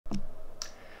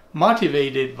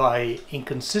Motivated by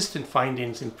inconsistent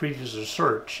findings in previous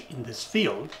research in this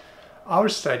field, our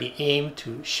study aimed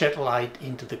to shed light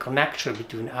into the connection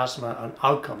between asthma and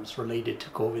outcomes related to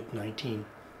COVID-19.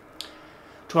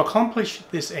 To accomplish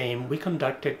this aim, we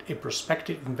conducted a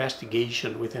prospective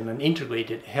investigation within an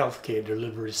integrated healthcare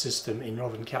delivery system in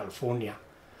Northern California.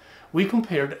 We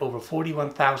compared over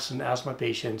 41,000 asthma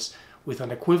patients with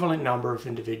an equivalent number of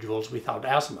individuals without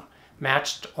asthma,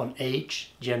 matched on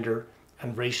age, gender,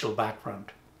 and racial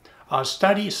background. Our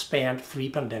study spanned 3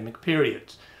 pandemic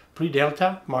periods: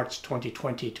 pre-Delta, March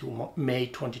 2020 to May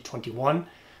 2021,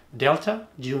 Delta,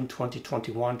 June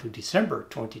 2021 to December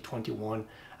 2021,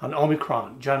 and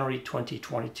Omicron, January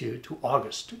 2022 to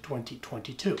August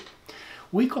 2022.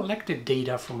 We collected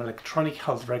data from electronic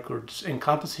health records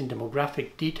encompassing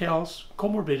demographic details,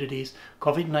 comorbidities,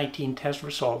 COVID-19 test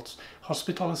results,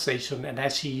 hospitalization and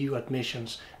ICU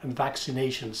admissions, and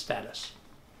vaccination status.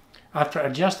 After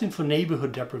adjusting for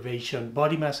neighborhood deprivation,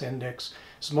 body mass index,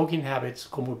 smoking habits,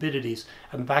 comorbidities,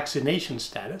 and vaccination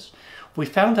status, we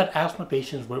found that asthma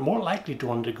patients were more likely to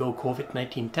undergo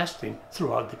COVID-19 testing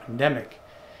throughout the pandemic.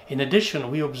 In addition,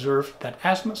 we observed that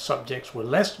asthma subjects were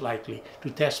less likely to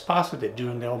test positive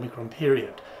during the Omicron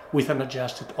period, with an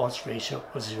adjusted odds ratio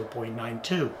of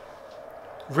 0.92.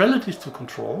 Relative to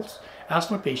controls,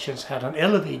 asthma patients had an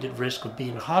elevated risk of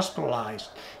being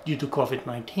hospitalized due to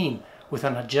COVID-19, with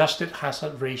an adjusted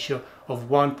hazard ratio of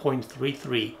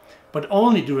 1.33, but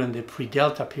only during the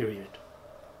pre-Delta period.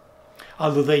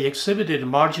 Although they exhibited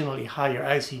marginally higher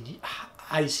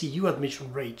ICU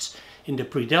admission rates in the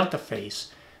pre-Delta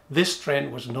phase, this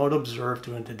trend was not observed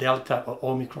during the Delta or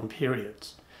Omicron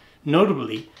periods.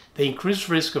 Notably, the increased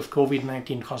risk of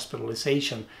COVID-19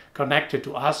 hospitalization connected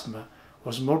to asthma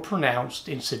was more pronounced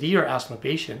in severe asthma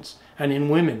patients and in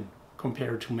women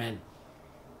compared to men.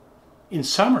 In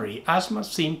summary, asthma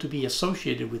seemed to be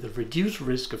associated with a reduced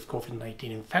risk of COVID-19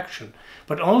 infection,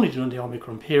 but only during the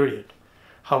Omicron period.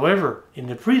 However, in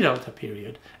the pre-Delta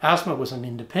period, asthma was an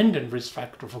independent risk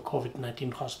factor for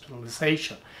COVID-19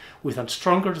 hospitalization, with a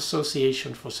stronger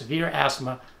association for severe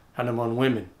asthma and among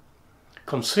women.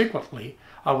 Consequently,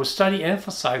 our study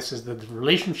emphasizes that the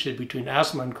relationship between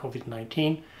asthma and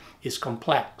COVID-19 is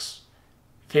complex,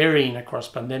 varying across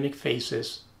pandemic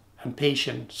phases and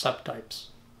patient subtypes.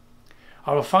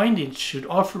 Our findings should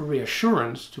offer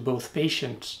reassurance to both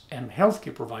patients and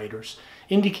healthcare providers,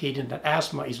 indicating that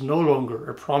asthma is no longer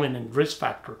a prominent risk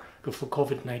factor for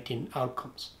COVID-19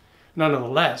 outcomes.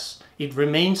 Nonetheless, it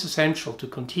remains essential to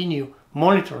continue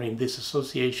monitoring this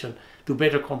association to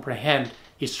better comprehend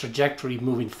its trajectory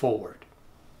moving forward.